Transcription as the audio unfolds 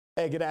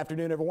Hey, good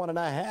afternoon, everyone, and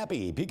a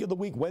happy peak of the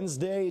week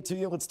Wednesday to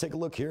you. Let's take a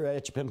look here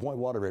at your Pinpoint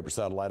Water Vapor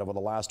Satellite over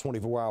the last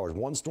 24 hours.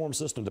 One storm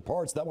system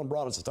departs. That one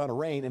brought us a ton of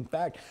rain. In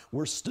fact,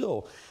 we're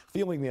still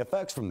feeling the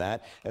effects from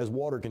that as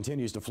water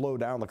continues to flow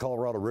down the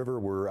Colorado River.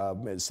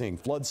 We're seeing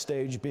flood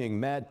stage being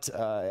met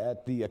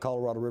at the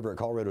Colorado River at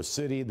Colorado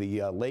City.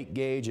 The lake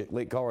gauge at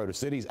Lake Colorado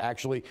City is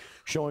actually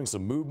showing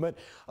some movement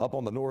up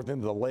on the north end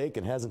of the lake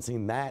and hasn't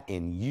seen that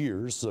in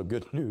years. So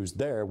good news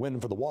there.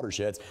 Wind for the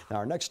watersheds. Now,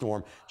 our next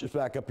storm just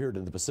back up here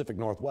to the Pacific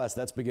Northwest,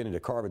 that's beginning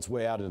to carve its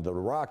way out into the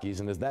Rockies,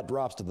 and as that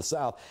drops to the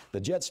south, the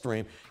jet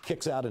stream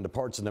kicks out into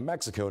parts of New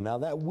Mexico. Now,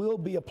 that will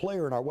be a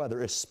player in our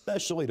weather,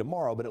 especially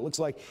tomorrow, but it looks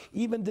like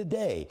even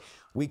today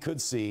we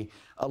could see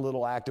a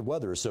little active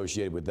weather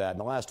associated with that. In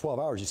the last 12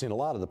 hours, you've seen a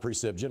lot of the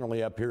precip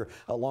generally up here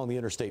along the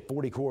Interstate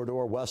 40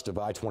 corridor west of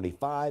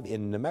I-25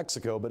 in New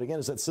Mexico, but again,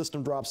 as that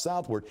system drops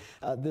southward,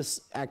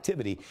 this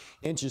activity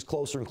inches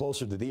closer and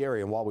closer to the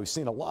area, and while we've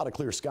seen a lot of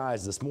clear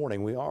skies this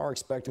morning, we are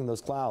expecting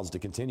those clouds to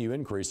continue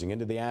increasing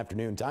into the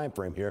afternoon time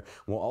frame here.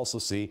 We'll also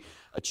see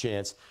a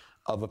chance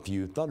of a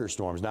few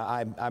thunderstorms. Now,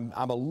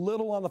 I'm a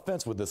little on the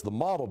fence with this. The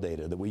model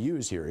data that we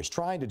use here is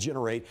trying to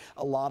generate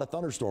a lot of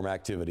thunderstorm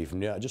activity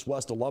from just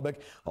west of Lubbock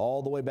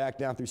all the way back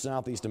down through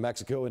southeast New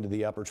Mexico into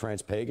the upper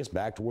Trans-Pecos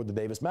back toward the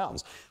Davis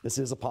Mountains. This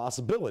is a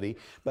possibility,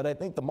 but I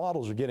think the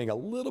models are getting a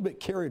little bit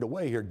carried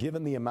away here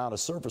given the amount of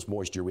surface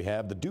moisture we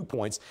have. The dew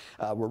points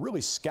were really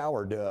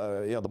scoured,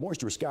 the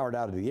moisture was scoured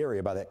out of the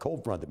area by that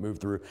cold front that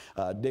moved through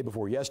day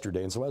before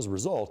yesterday, and so as a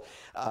result,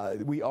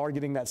 we are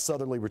getting that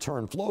southerly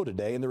return flow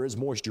today, and there is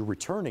moisture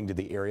returning to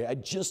the area. I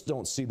just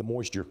don't see the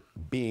moisture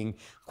being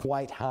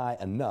quite high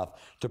enough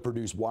to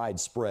produce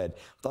widespread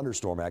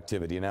thunderstorm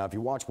activity. Now, if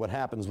you watch what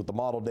happens with the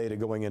model data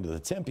going into the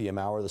 10 p.m.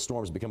 hour, the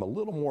storms become a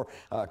little more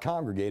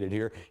congregated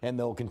here, and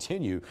they'll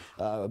continue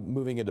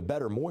moving into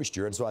better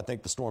moisture. And so I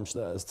think the storm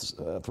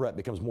threat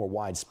becomes more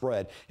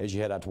widespread as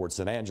you head out towards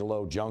San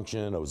Angelo,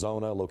 Junction,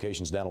 Ozona,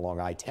 locations down along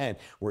I-10.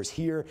 Whereas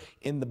here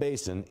in the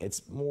basin,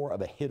 it's more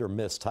of a hit or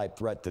miss type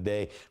threat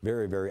today.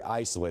 Very, very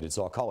isolated.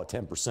 So I'll call it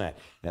 10%.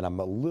 And I'm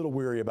a little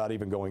weary about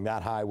even going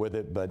that high with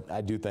it, but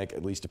I do think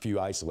at least a few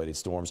isolated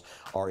storms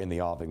are in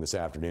the offing this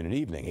afternoon and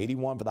evening.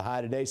 81 for the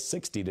high today,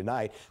 60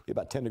 tonight. Be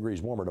about 10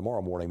 degrees warmer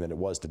tomorrow morning than it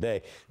was today.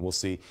 And we'll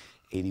see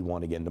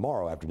 81 again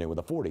tomorrow afternoon with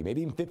a 40,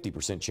 maybe even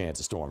 50% chance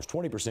of storms,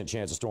 20%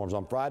 chance of storms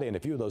on Friday, and a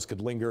few of those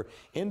could linger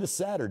into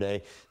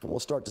Saturday. And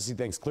we'll start to see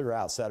things clear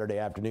out Saturday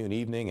afternoon,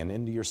 evening, and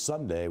into your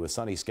Sunday with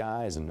sunny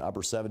skies and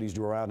upper 70s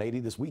to around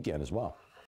 80 this weekend as well.